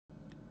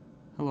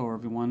Hello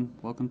everyone,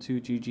 welcome to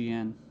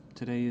GGN.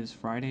 Today is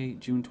Friday,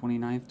 June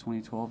 29th,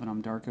 2012, and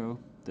I'm Darko.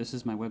 This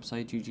is my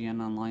website,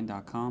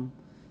 ggnonline.com.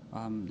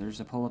 There's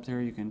a poll up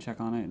there, you can check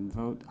on it and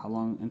vote how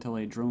long until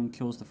a drone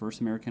kills the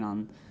first American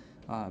on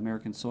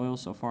American soil.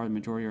 So far, the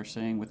majority are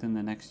saying within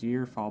the next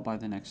year, followed by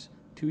the next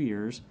 2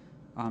 years.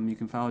 You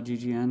can follow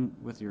GGN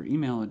with your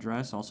email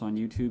address, also on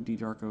YouTube,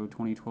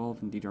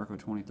 ddarko2012 and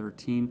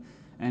ddarko2013.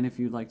 And if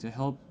you'd like to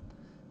help,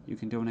 you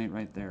can donate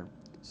right there.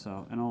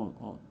 So, and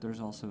there's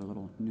also a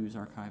little news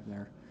archive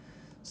there.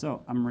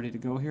 So, I'm ready to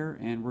go here,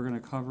 and we're going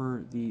to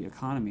cover the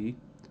economy.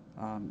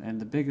 And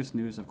the biggest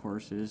news, of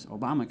course, is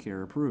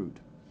Obamacare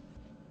approved.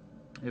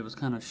 It was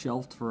kind of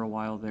shelved for a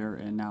while there,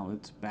 and now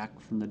it's back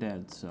from the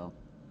dead. So,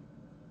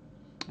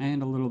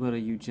 and a little bit of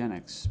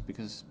eugenics,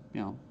 because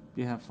you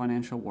have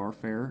financial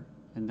warfare,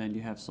 and then you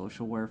have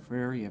social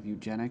warfare, you have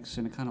eugenics,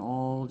 and it kind of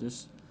all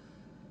just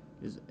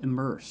is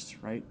immersed,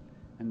 right,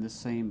 in the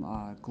same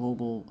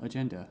global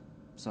agenda.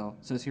 So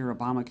it says here,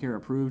 Obamacare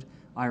approved,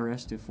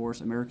 IRS to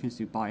force Americans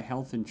to buy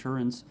health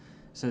insurance.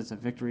 It says it's a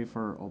victory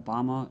for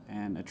Obama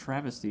and a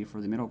travesty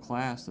for the middle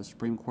class. The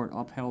Supreme Court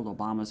upheld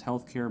Obama's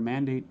health care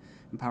mandate,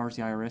 empowers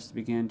the IRS to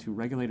begin to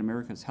regulate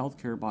America's health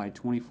care by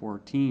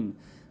 2014.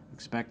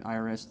 Expect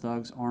IRS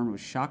thugs armed with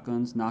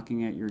shotguns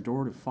knocking at your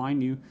door to fine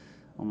you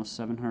almost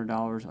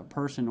 $700 a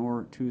person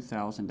or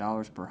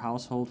 $2,000 per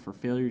household for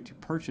failure to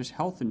purchase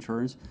health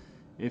insurance.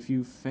 If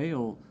you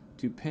fail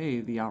to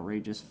pay the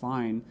outrageous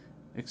fine,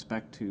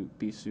 expect to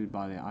be sued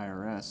by the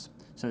IRS.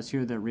 It says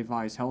here that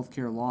revised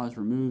healthcare laws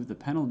remove the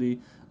penalty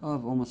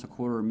of almost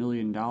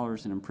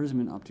 $250,000 in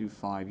imprisonment up to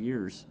 5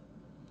 years.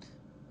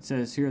 It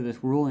says here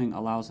this ruling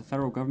allows the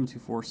federal government to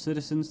force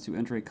citizens to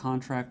enter a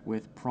contract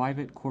with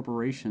private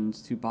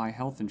corporations to buy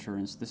health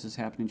insurance. This is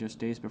happening just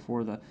days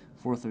before the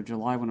 4th of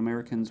July, when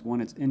Americans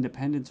won its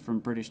independence from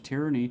British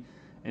tyranny,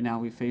 and now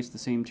we face the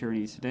same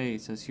tyranny today.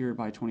 It says here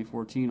by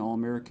 2014, all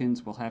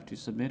Americans will have to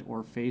submit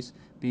or face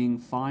being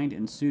fined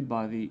and sued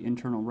by the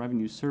Internal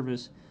Revenue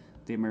Service.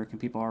 The American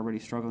people are already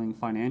struggling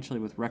financially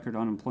with record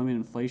unemployment,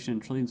 inflation,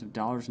 and trillions of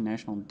dollars in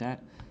national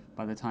debt.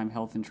 By the time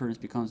health insurance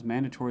becomes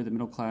mandatory, the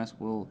middle class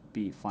will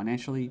be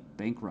financially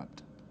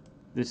bankrupt.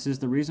 This is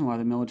the reason why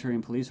the military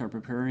and police are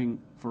preparing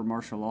for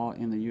martial law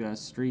in the U.S.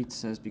 streets,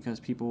 says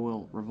because people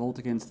will revolt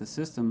against the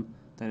system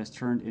that has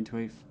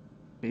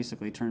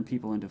basically turned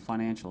people into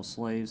financial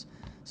slaves.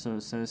 So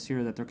it says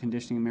here that they're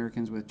conditioning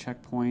Americans with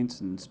checkpoints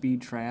and speed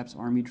traps,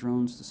 army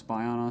drones to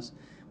spy on us.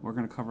 We're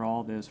going to cover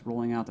all this,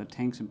 rolling out the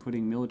tanks and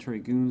putting military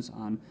goons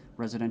on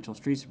residential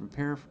streets to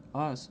prepare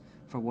us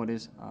for what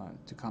is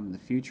to come in the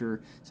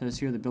future. It says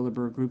here the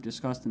Bilderberg Group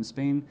discussed in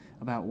Spain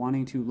about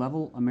wanting to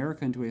level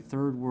America into a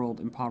third world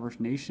impoverished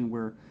nation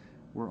where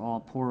we're all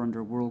poor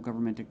under world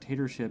government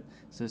dictatorship.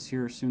 It says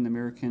here soon the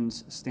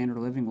Americans' standard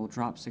of living will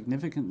drop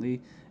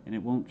significantly, and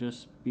it won't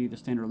just be the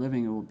standard of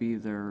living, it will be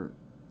their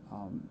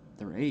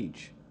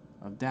age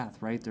of death,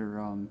 right?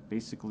 Their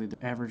basically the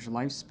average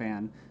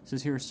lifespan. It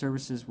says here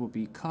services will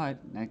be cut.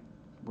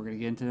 We're going to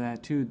get into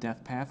that too,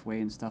 death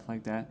pathway and stuff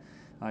like that.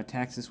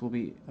 Taxes will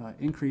be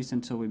increased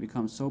until we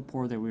become so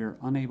poor that we are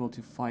unable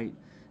to fight,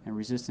 and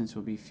resistance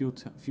will be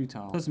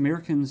futile. As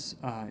Americans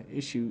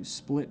issue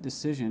split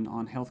decision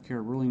on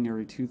healthcare ruling,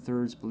 nearly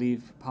 2/3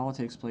 believe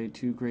politics played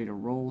too great a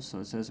role. So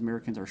it says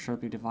Americans are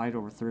sharply divided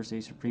over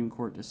Thursday's Supreme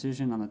Court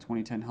decision on the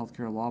 2010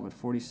 healthcare law, with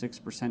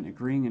 46%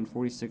 agreeing and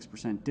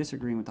 46%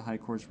 disagreeing with the High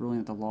Court's ruling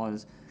that the law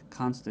is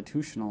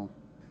constitutional.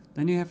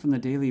 Then you have from the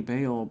Daily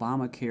Bail,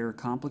 Obamacare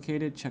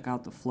complicated. Check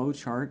out the flow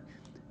chart.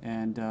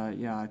 And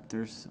yeah,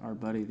 there's our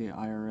buddy, the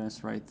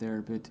IRS, right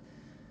there. But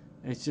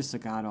it's just a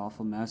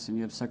god-awful mess. And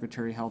you have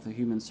Secretary of Health and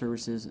Human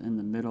Services in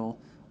the middle.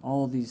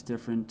 All of these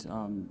different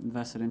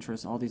vested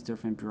interests, all these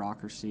different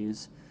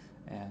bureaucracies.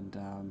 And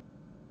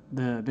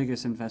the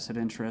biggest invested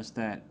interest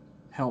that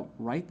helped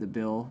write the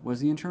bill was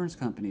the insurance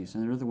companies.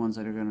 And they're the ones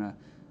that are going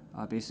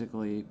to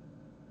basically,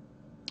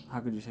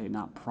 how could you say,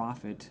 not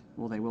profit?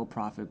 Well, they will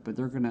profit, but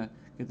they're going to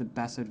get the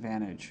best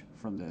advantage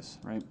from this,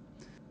 right?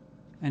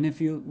 And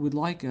if you would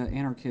like an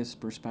anarchist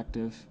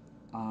perspective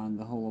on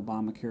the whole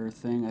Obamacare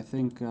thing, I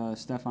think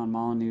Stefan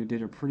Molyneux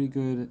did a pretty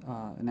good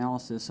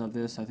analysis of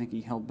this. I think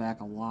he held back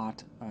a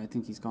lot. I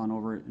think he's gone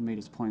over it and made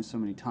his point so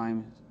many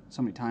times,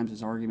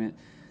 his argument,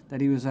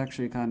 that he was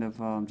actually kind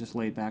of just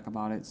laid back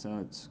about it. So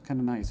it's kind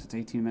of nice. It's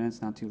 18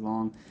 minutes, not too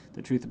long.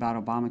 The truth about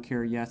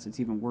Obamacare, yes, it's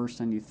even worse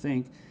than you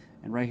think.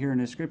 And right here in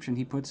the description,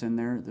 he puts in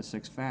there the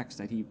 6 facts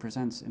that he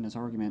presents in his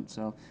argument.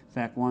 So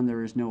fact 1,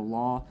 there is no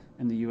law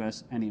in the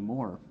U.S.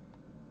 anymore.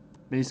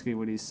 Basically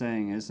what he's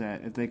saying is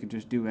that if they could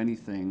just do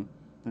anything,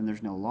 then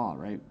there's no law,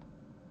 right?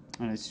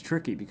 And it's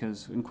tricky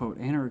because, in quote,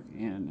 in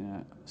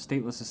a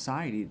stateless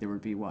society, there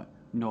would be what?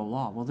 No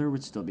law. Well, there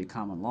would still be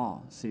common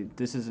law. See,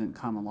 this isn't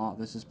common law.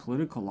 This is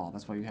political law.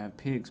 That's why you have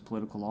pigs,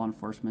 political law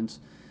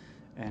enforcements,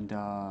 and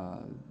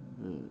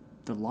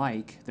the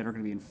like that are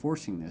going to be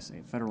enforcing this,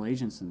 federal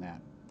agents and that.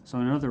 So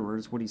in other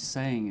words, what he's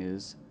saying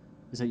is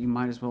that you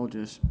might as well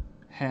just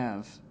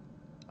have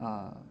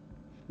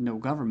no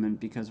government,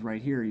 because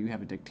right here you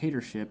have a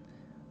dictatorship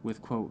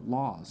with, quote,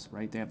 laws,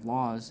 right? They have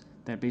laws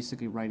that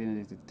basically write in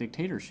a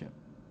dictatorship.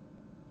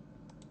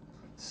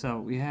 So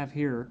we have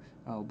here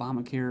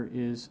Obamacare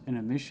is an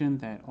admission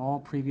that all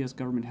previous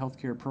government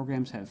healthcare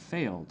programs have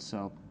failed.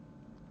 So,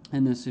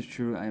 and this is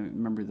true. I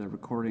remember the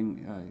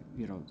recording,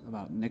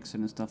 about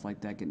Nixon and stuff like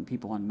that, getting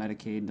people on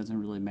Medicaid. Doesn't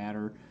really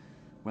matter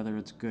whether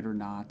it's good or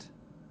not.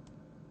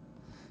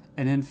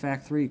 And in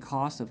fact,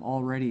 costs have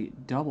already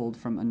doubled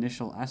from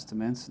initial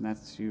estimates, and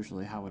that's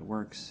usually how it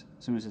works.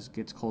 As soon as this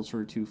gets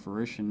closer to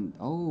fruition,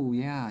 oh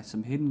yeah,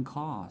 some hidden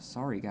costs.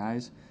 Sorry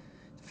guys.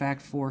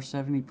 Fact 4,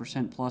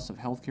 70% plus of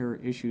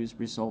healthcare issues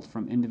result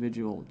from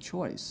individual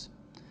choice.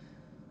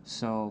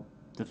 So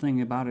the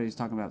thing about it, he's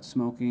talking about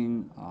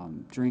smoking,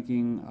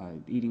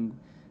 drinking, eating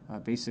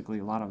basically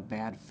a lot of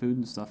bad food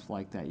and stuff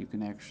like that. You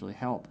can actually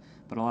help.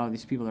 But a lot of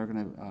these people that are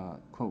going to,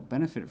 quote,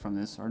 benefit from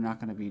this are not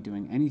going to be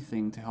doing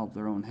anything to help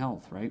their own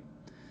health, right?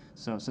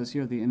 So it says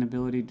here the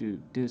inability to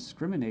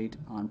discriminate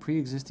on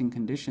pre-existing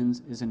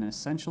conditions is an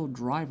essential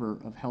driver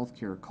of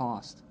healthcare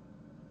cost.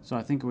 So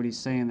I think what he's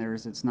saying there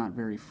is it's not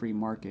very free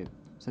market.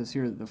 It says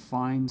here that the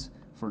fines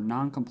for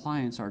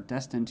non-compliance are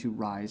destined to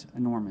rise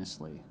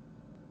enormously.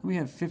 We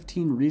have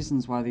 15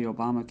 reasons why the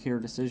Obamacare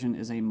decision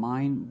is a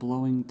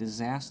mind-blowing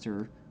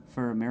disaster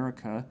for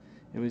America.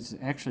 It was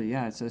actually,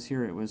 it says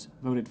here it was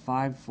voted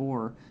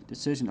 5-4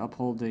 decision to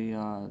uphold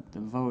the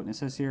vote. And it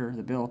says here,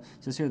 the bill,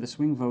 it says here the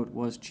swing vote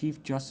was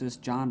Chief Justice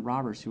John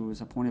Roberts, who was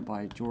appointed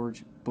by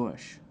George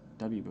Bush,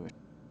 W. Bush.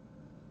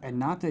 And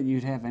not that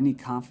you'd have any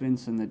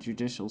confidence in the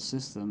judicial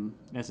system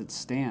as it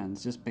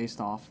stands, just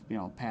based off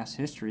past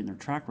history and their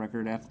track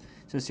record. It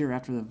says here,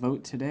 after the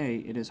vote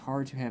today, it is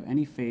hard to have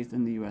any faith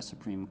in the U.S.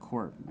 Supreme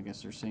Court. I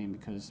guess they're saying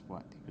because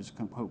he was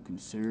quote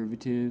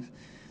conservative.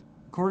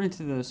 According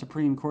to the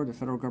Supreme Court, the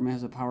federal government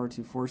has the power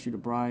to force you to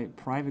buy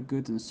private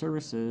goods and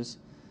services.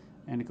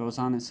 And it goes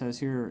on and says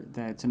here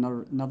that it's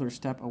another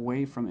step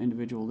away from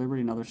individual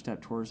liberty, another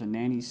step towards a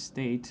nanny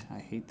state. I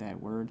hate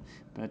that word.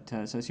 But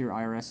it says here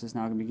IRS is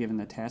now going to be given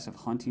the task of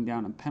hunting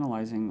down and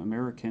penalizing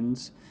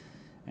Americans.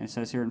 And it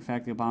says here, in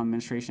fact, the Obama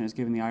administration has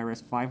given the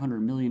IRS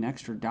 $500 million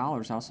extra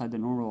outside the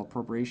normal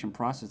appropriation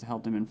process to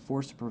help them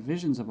enforce the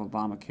provisions of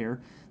Obamacare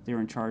they're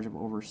in charge of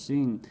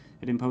overseeing.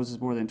 It imposes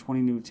more than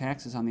 20 new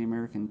taxes on the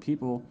American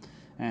people.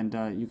 And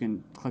you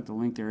can click the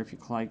link there. If you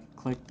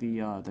click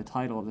the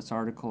title of this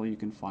article, you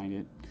can find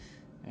it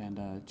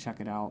and check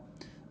it out.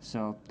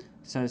 So it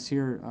says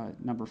here,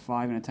 number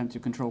 5, an attempt to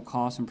control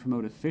costs and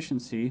promote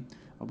efficiency.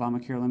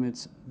 Obamacare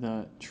limits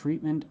the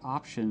treatment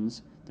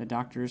options that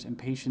doctors and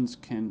patients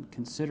can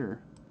consider.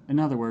 In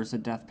other words, the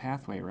death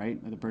pathway,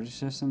 right? The British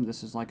system,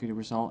 this is likely to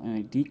result in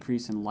a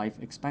decrease in life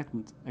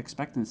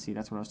expectancy.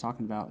 That's what I was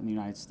talking about in the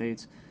United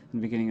States in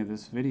the beginning of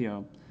this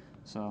video.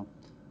 So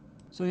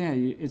yeah,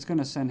 it's going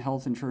to send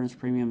health insurance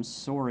premiums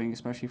soaring,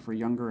 especially for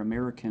younger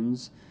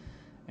Americans.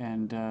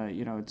 And,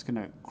 it's going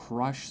to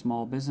crush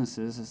small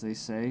businesses, as they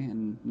say.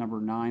 And number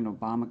 9,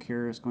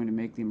 Obamacare is going to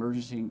make the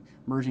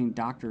emerging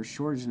doctor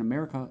shortage in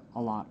America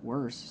a lot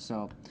worse.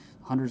 So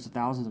hundreds of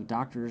thousands of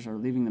doctors are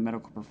leaving the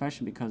medical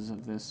profession because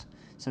of this.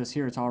 It says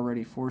here it's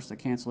already forced the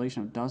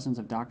cancellation of dozens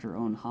of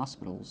doctor-owned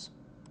hospitals.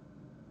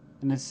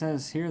 And it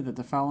says here that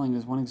the following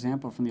is one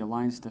example from the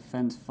Alliance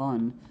Defense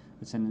Fund.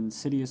 It's an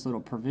insidious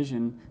little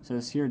provision. It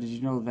says here, did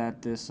you know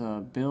that this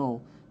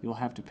bill, you'll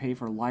have to pay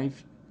for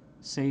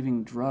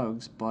life-saving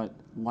drugs, but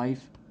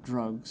life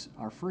drugs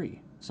are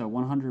free. So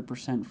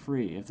 100%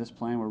 free. If this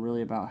plan were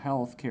really about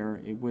health care,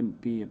 it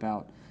would be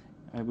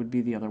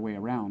the other way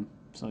around.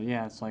 So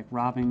yeah, it's like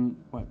robbing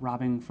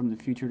from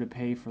the future to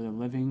pay for the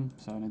living.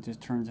 So and it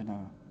just turns into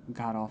a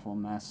god-awful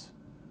mess.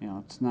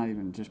 It's not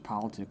even just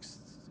politics,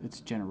 it's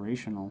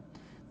generational.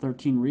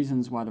 13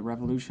 reasons why the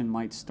revolution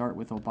might start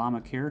with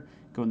Obamacare.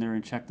 Go in there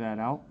and check that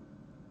out.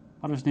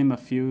 I'll just name a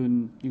few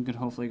and you can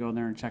hopefully go in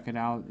there and check it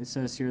out. It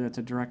says here that's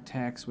a direct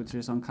tax which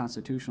is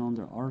unconstitutional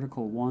under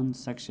Article 1,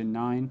 Section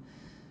 9.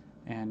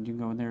 And you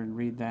can go in there and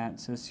read that. It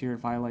says here it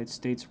violates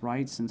states'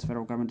 rights since the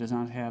federal government does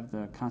not have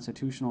the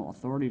constitutional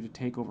authority to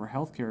take over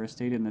health care as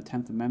stated in the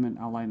 10th Amendment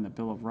outlined in the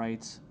Bill of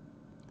Rights.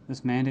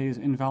 This mandate is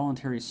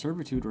involuntary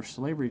servitude or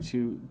slavery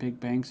to big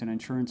banks and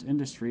insurance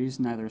industries,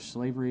 neither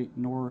slavery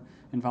nor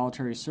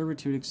involuntary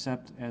servitude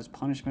except as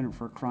punishment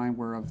for a crime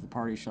whereof the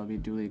party shall be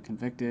duly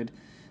convicted.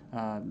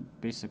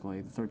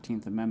 Basically, the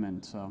 13th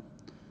Amendment.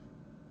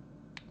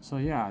 So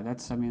yeah,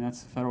 that's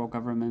the federal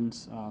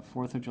government's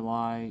 4th of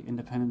July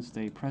Independence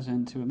Day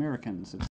present to Americans.